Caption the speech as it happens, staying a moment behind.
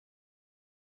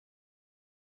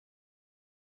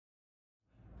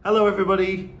Hello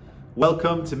everybody,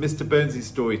 welcome to Mr. Burns'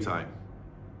 story time.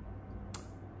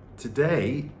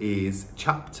 Today is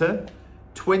chapter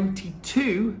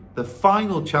 22, the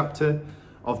final chapter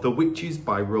of The Witches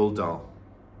by Roald Dahl.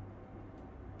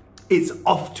 It's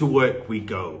off to work we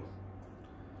go.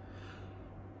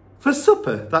 For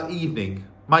supper that evening,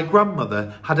 my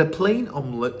grandmother had a plain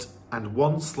omelette and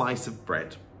one slice of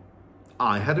bread.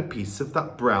 I had a piece of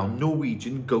that brown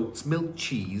Norwegian goat's milk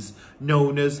cheese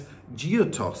known as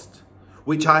geitost,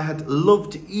 which I had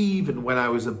loved even when I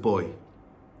was a boy.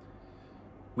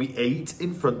 We ate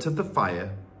in front of the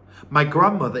fire, my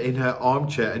grandmother in her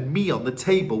armchair and me on the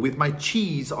table with my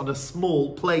cheese on a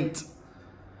small plate.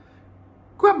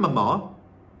 "Grandmama,"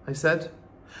 I said,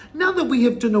 "now that we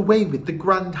have done away with the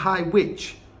Grand High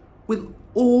Witch, will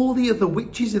all the other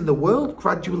witches in the world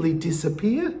gradually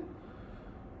disappear?"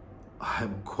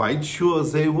 "I'm quite sure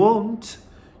they won't,"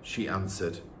 she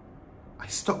answered. I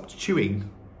stopped chewing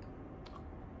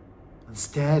and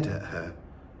stared at her.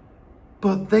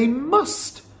 "But they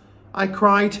must," I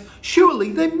cried.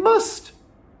 "Surely they must."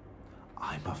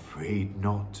 "I'm afraid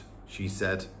not," she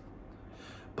said.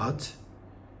 "But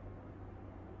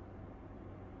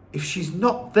if she's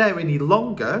not there any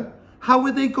longer, how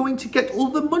are they going to get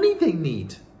all the money they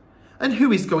need? And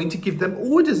who is going to give them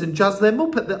orders and jazz them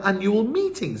up at the annual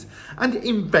meetings and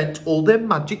invent all their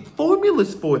magic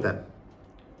formulas for them?"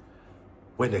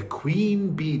 "When a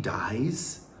queen bee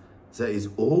dies, there is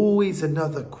always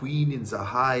another queen in the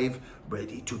hive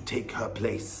ready to take her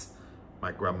place,"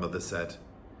 my grandmother said.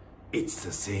 "It's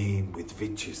the same with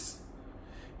witches.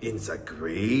 In the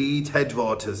great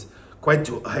headquarters, where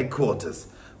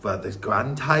the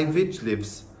Grand High Witch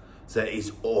lives, there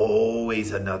is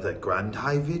always another Grand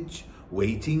High Witch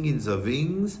waiting in the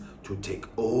wings to take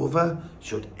over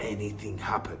should anything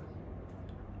happen."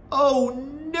 "Oh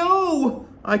no,"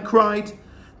 I cried.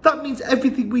 "That means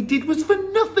everything we did was for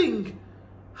nothing.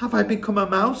 Have I become a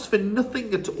mouse for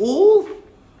nothing at all?"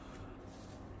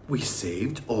 "We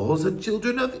saved all the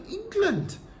children of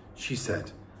England," she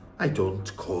said. "I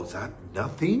don't call that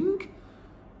nothing."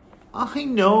 I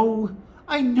know,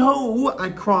 I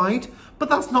cried, "but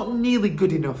that's not nearly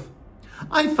good enough.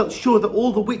 I felt sure that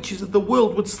all the witches of the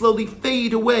world would slowly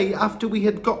fade away after we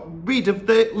had got rid of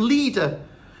their leader.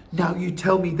 Now you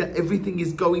tell me that everything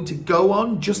is going to go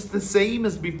on just the same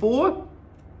as before?"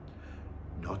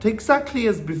 "Not exactly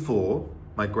as before,"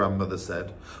 my grandmother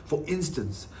said. "For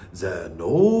instance, there are no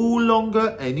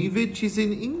longer any witches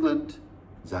in England.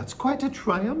 That's quite a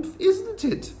triumph, isn't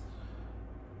it?"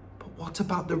 "But what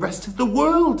about the rest of the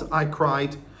world?" I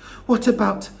cried. "What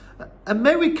about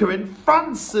America and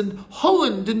France and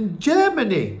Holland and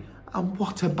Germany? And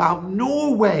what about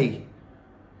Norway?"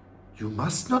 "You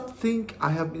must not think I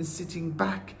have been sitting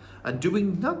back and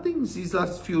doing nothing these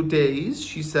last few days,"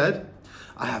 she said.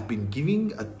 "I have been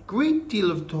giving a great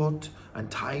deal of thought and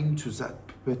time to that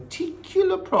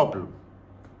particular problem."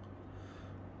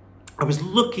 I was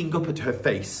looking up at her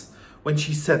face when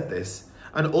she said this,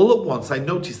 and all at once I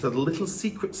noticed that a little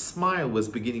secret smile was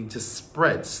beginning to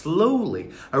spread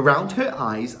slowly around her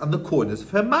eyes and the corners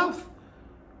of her mouth.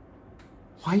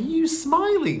 "Why are you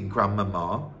smiling,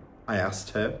 Grandmama?" I asked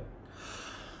her.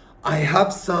 "I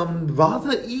have some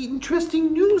rather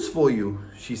interesting news for you,"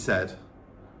 she said.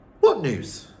 "What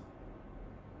news?"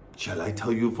 "Shall I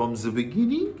tell you from the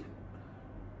beginning?"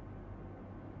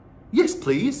 "Yes,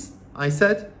 please," I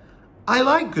said. "I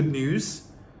like good news."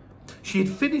 She had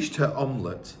finished her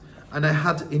omelette, and I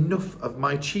had enough of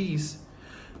my cheese.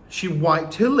 She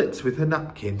wiped her lips with her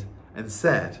napkin and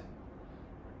said,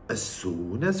 "As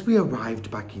soon as we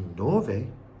arrived back in Norway,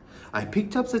 I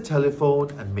picked up the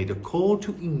telephone and made a call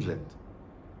to England."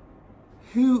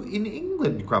 "Who in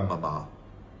England, Grandmama?"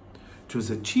 "To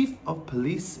the Chief of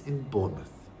Police in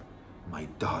Bournemouth, my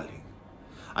darling.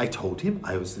 I told him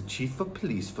I was the Chief of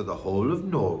Police for the whole of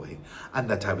Norway and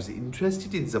that I was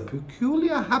interested in the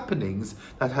peculiar happenings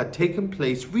that had taken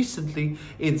place recently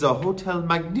in the Hotel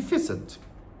Magnificent."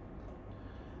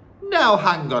 "Now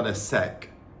hang on a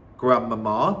sec,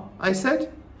 Grandmama," I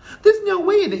said. "There's no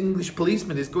way an English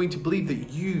policeman is going to believe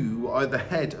that you are the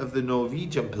head of the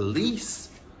Norwegian police."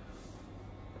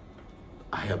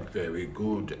 "I am very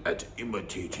good at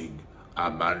imitating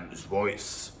a man's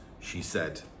voice," she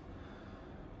said.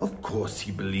 Of course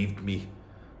he believed me.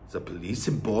 The police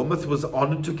in Bournemouth was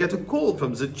honoured to get a call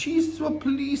from the Chief of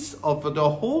Police of the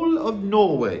whole of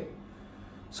Norway.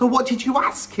 "So what did you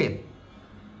ask him?"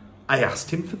 "I asked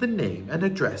him for the name and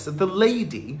address of the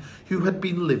lady who had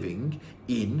been living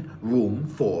in room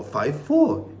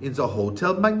 454 in the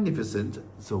Hotel Magnificent,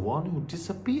 the one who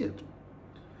disappeared."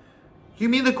 "You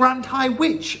mean the Grand High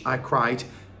Witch?" I cried.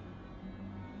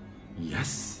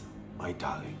 Yes, my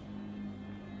darling.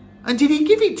 And did he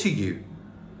give it to you?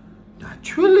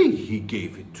 Naturally, he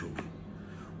gave it to me.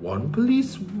 One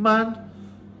policeman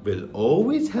will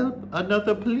always help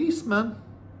another policeman.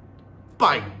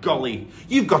 By golly,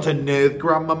 you've got a nerve,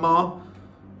 Grandmama.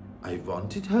 I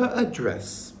wanted her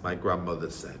address, my grandmother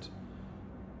said.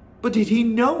 But did he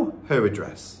know her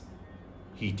address?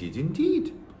 He did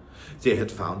indeed. They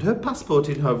had found her passport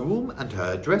in her room and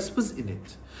her address was in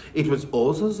it. It was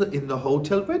also in the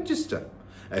hotel register.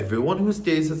 Everyone who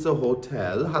stays at the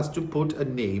hotel has to put a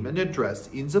name and address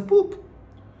in the book.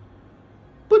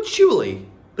 But surely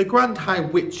the Grand High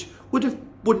Witch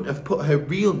wouldn't have put her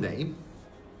real name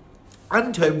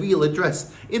and her real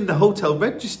address in the hotel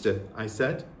register, I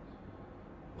said.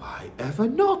 Why ever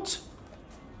not?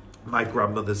 My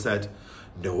grandmother said.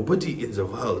 Nobody in the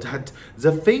world had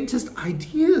the faintest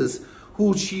ideas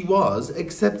who she was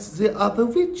except the other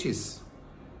witches.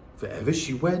 Wherever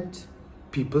she went,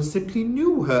 people simply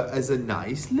knew her as a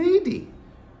nice lady.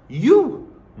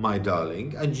 You, my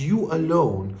darling, and you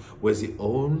alone were the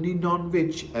only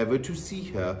non-witch ever to see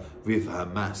her with her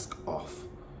mask off.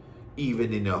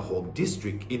 Even in her home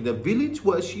district, in the village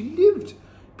where she lived,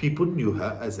 people knew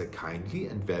her as a kindly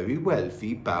and very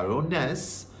wealthy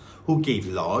baroness who gave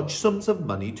large sums of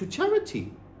money to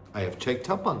charity. I have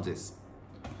checked up on this.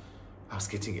 I was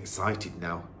getting excited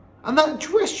now. And that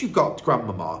dress you got,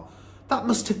 Grandmama, that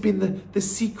must have been the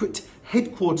secret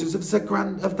headquarters of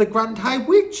the Grand High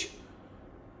Witch.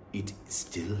 It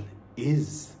still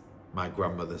is, my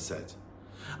grandmother said.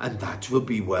 And that will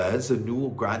be where the new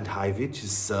Grand High Witch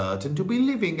is certain to be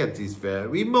living at this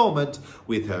very moment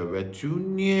with her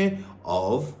retinue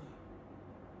of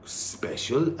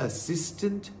special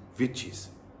assistant witches.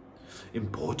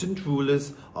 Important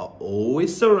rulers are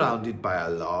always surrounded by a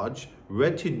large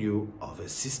retinue of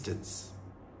assistants.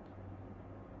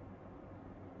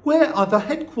 Where are the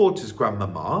headquarters,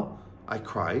 Grandmama? I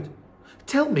cried.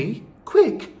 Tell me,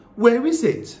 quick, where is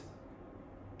it?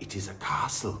 It is a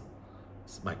castle,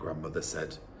 my grandmother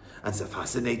said. And the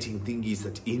fascinating thing is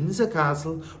that in the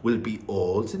castle will be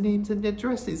all the names and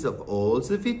addresses of all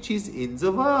the witches in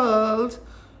the world.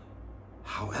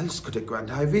 How else could a Grand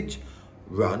High Witch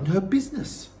run her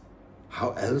business?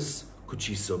 How else could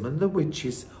she summon the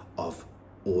witches of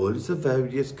all the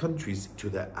various countries to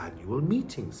their annual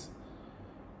meetings?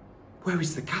 Where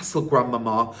is the castle,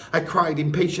 Grandmama? I cried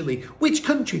impatiently. Which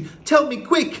country? Tell me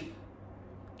quick.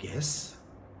 Guess,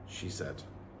 she said.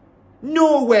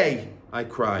 Norway, I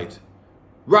cried.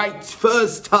 Right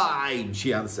first time,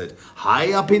 she answered.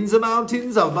 High up in the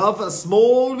mountains above a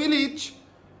small village.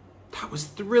 That was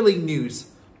thrilling news.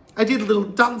 I did a little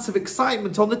dance of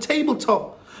excitement on the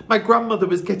tabletop. My grandmother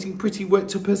was getting pretty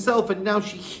worked up herself, and now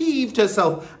she heaved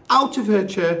herself out of her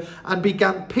chair and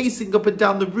began pacing up and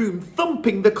down the room,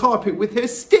 thumping the carpet with her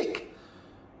stick.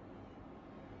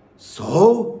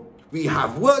 So, we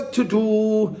have work to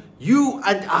do, you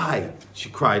and I, she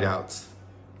cried out.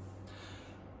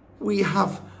 We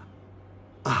have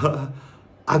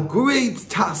a great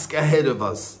task ahead of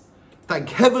us. Thank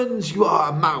heavens you are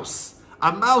a mouse.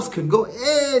 A mouse can go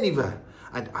anywhere.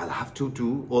 And all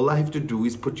I have to do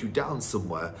is put you down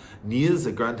somewhere near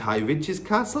the Grand High Witch's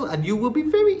castle, and you will be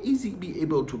very easily be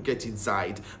able to get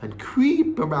inside and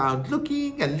creep around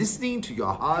looking and listening to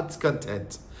your heart's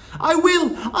content. I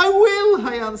will,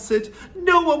 I answered.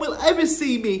 No one will ever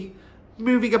see me.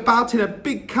 Moving about in a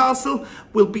big castle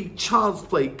will be child's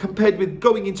play compared with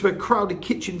going into a crowded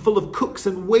kitchen full of cooks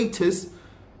and waiters.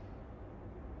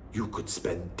 You could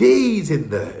spend days in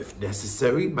there if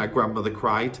necessary, my grandmother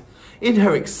cried. In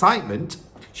her excitement,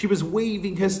 she was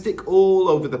waving her stick all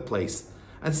over the place,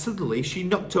 and suddenly she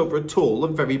knocked over a tall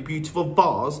and very beautiful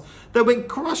vase that went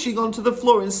crashing onto the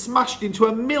floor and smashed into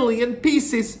a million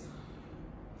pieces.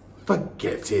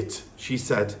 Forget it, she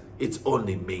said. It's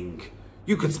only Ming.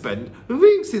 You could spend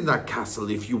weeks in that castle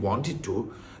if you wanted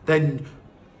to. Then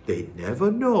they'd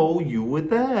never know you were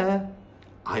there.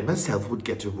 I myself would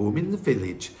get a room in the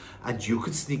village, and you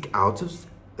could sneak out of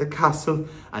the castle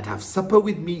and have supper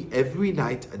with me every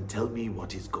night and tell me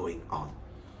what is going on.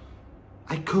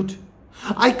 I could,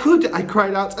 I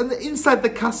cried out, and inside the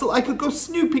castle I could go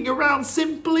snooping around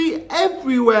simply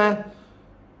everywhere.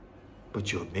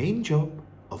 But your main job,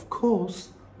 of course,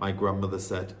 my grandmother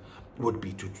said, would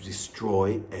be to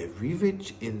destroy every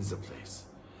witch in the place.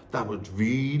 That would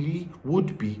be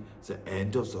the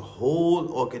end of the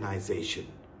whole organization.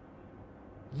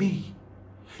 Me?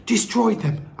 Destroy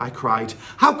them, I cried.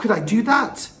 How could I do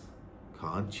that?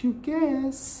 Can't you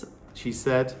guess? She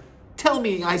said. Tell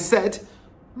me, I said.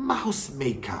 Mouse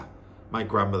maker, my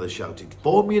grandmother shouted.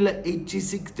 Formula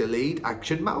 86 delayed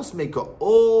action mouse maker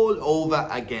all over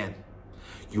again.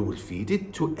 You will feed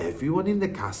it to everyone in the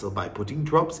castle by putting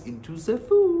drops into the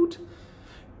food.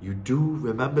 You do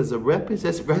remember the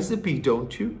recipe,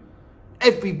 don't you?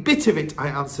 Every bit of it, I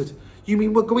answered. You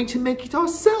mean we're going to make it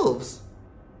ourselves?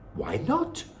 Why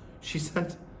not? She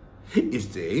said.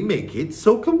 If they make it,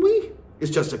 so can we.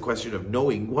 It's just a question of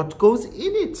knowing what goes in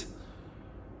it.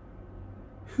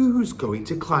 Who's going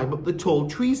to climb up the tall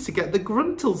trees to get the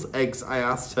gruntle's eggs? I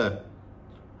asked her.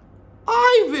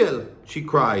 I will, she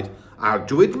cried. I'll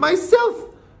do it myself.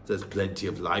 There's plenty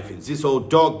of life in this old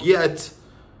dog yet.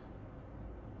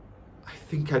 I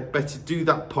think I'd better do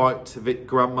that part of it,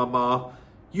 Grandmama.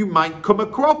 You might come a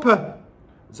cropper.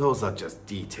 Those are just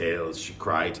details, she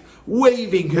cried,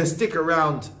 waving her stick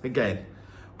around again.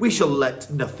 We shall let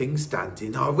nothing stand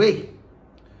in our way.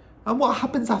 And what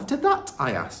happens after that?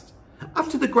 I asked.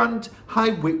 After the Grand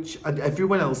High Witch and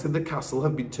everyone else in the castle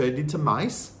have been turned into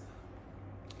mice?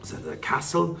 So the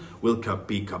castle will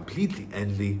be completely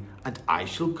empty and I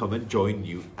shall come and join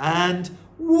you. And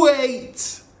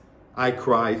wait, I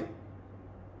cried.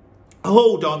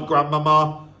 Hold on,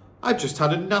 Grandmama. I just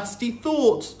had a nasty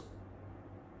thought.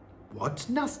 What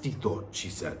nasty thought? She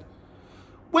said.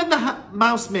 When the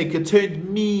mouse maker turned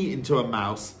me into a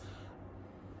mouse,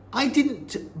 I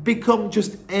didn't become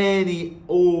just any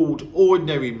old,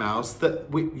 ordinary mouse that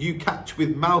you catch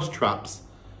with mouse traps.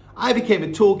 I became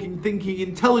a talking, thinking,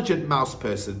 intelligent mouse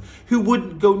person who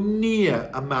wouldn't go near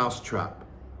a mouse trap.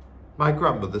 My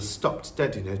grandmother stopped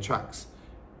dead in her tracks.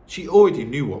 She already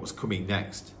knew what was coming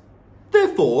next.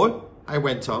 Therefore, I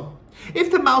went on,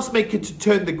 if the mouse maker to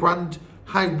turn the Grand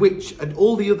High Witch and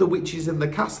all the other witches in the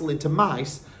castle into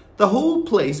mice, the whole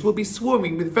place will be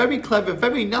swarming with very clever,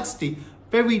 very nasty,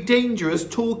 very dangerous,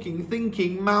 talking,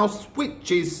 thinking mouse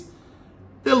witches.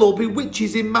 They'll all be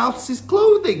witches in mouse's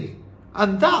clothing.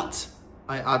 And that,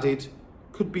 I added,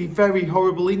 could be very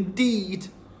horrible indeed.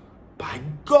 By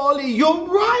golly, you're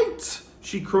right,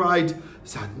 she cried.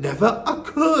 That never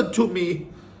occurred to me.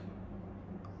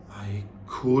 I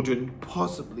couldn't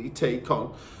possibly take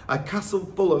on a castle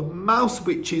full of mouse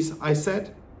witches, I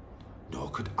said. Nor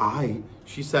could I,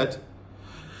 she said.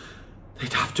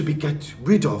 They'd have to be get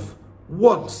rid of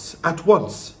at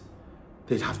once.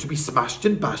 They'd have to be smashed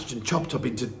and bashed and chopped up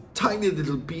into tiny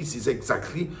little pieces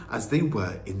exactly as they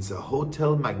were in the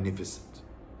Hotel Magnificent.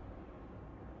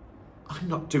 I'm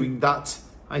not doing that,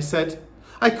 I said.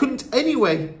 I couldn't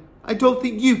anyway. I don't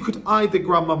think you could either,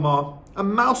 Grandmama.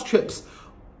 And mousetraps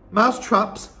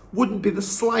wouldn't be the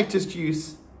slightest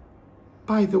use.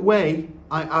 By the way,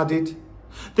 I added,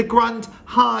 the Grand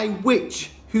High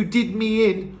Witch who did me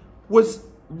in was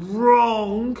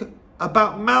wrong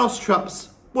about mousetraps,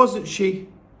 wasn't she?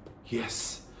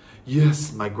 Yes,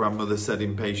 my grandmother said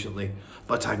impatiently,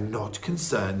 but I'm not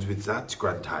concerned with that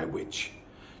Grand High Witch.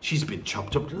 She's been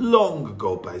chopped up long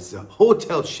ago by the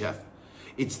hotel chef.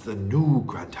 It's the new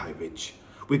Grand High Witch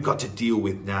we've got to deal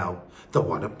with now, the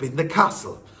one up in the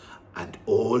castle, and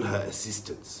all her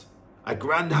assistants. A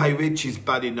Grand High Witch is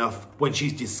bad enough when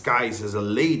she's disguised as a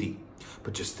lady,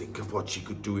 but just think of what she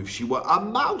could do if she were a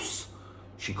mouse.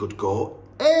 She could go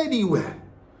anywhere.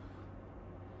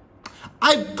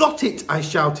 I've got it, I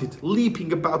shouted,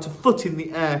 leaping about a foot in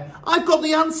the air. I've got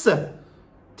the answer.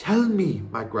 Tell me,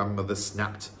 my grandmother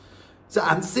snapped. The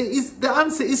answer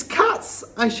is cats,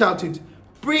 I shouted.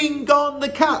 Bring on the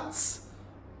cats.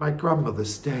 My grandmother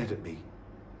stared at me.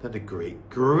 Then a great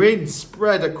grin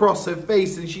spread across her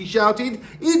face and she shouted,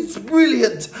 It's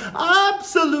brilliant,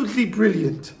 absolutely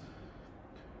brilliant.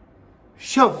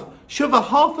 Shove a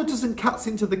half a dozen cats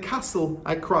into the castle,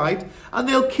 I cried, and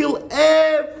they'll kill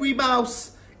every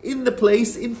mouse in the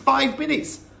place in 5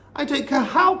 minutes. I don't care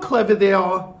how clever they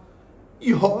are.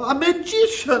 You're a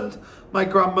magician, my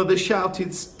grandmother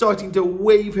shouted, starting to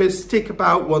wave her stick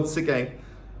about once again.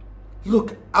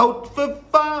 Look out for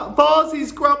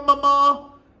vases, Grandmama.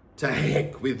 To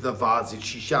heck with the vases,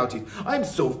 she shouted. I'm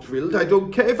so thrilled I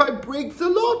don't care if I break the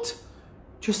lot.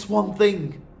 Just one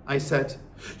thing, I said.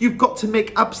 You've got to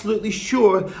make absolutely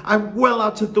sure I'm well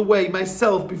out of the way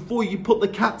myself before you put the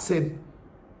cats in.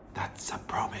 That's a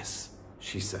promise,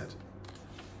 she said.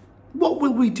 What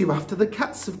will we do after the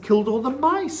cats have killed all the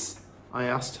mice? I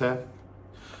asked her.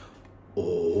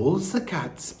 All the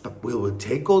cats, but we will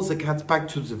take all the cats back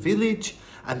to the village,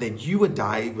 and then you and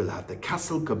I will have the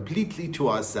castle completely to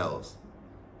ourselves.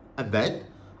 And then?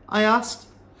 I asked.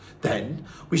 Then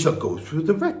we shall go through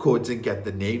the records and get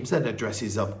the names and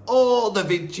addresses of all the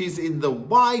witches in the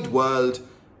wide world.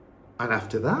 And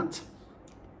after that?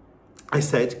 I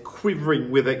said,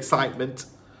 quivering with excitement.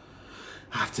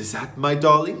 After that, my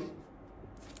darling,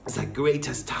 the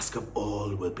greatest task of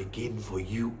all will begin for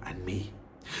you and me.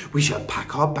 We shall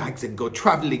pack our bags and go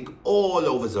travelling all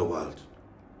over the world.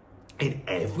 In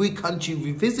every country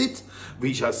we visit,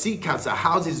 we shall seek out the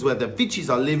houses where the witches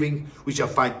are living. We shall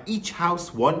find each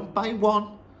house one by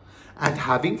one. And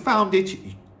having found it,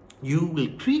 you will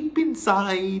creep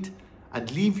inside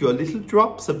and leave your little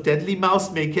drops of deadly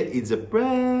mouse maker in the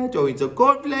bread or in the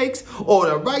cornflakes or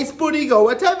the rice pudding or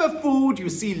whatever food you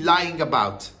see lying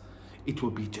about. It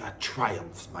will be a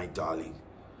triumph, my darling.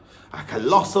 A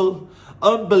colossal,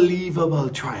 unbelievable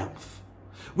triumph.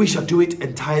 We shall do it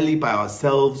entirely by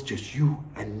ourselves, just you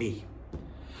and me.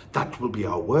 That will be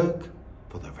our work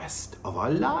for the rest of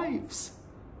our lives.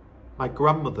 My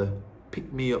grandmother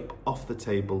picked me up off the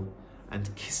table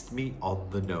and kissed me on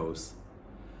the nose.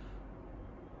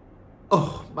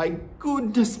 Oh, my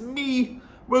goodness me.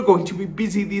 We're going to be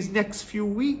busy these next few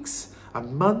weeks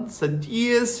and months and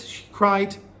years, she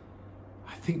cried.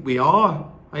 I think we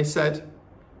are, I said.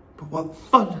 But what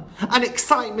fun and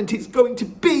excitement it's going to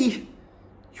be.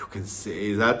 You can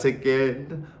say that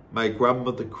again, my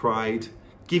grandmother cried,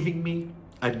 giving me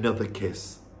another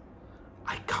kiss.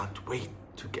 I can't wait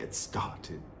to get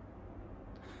started.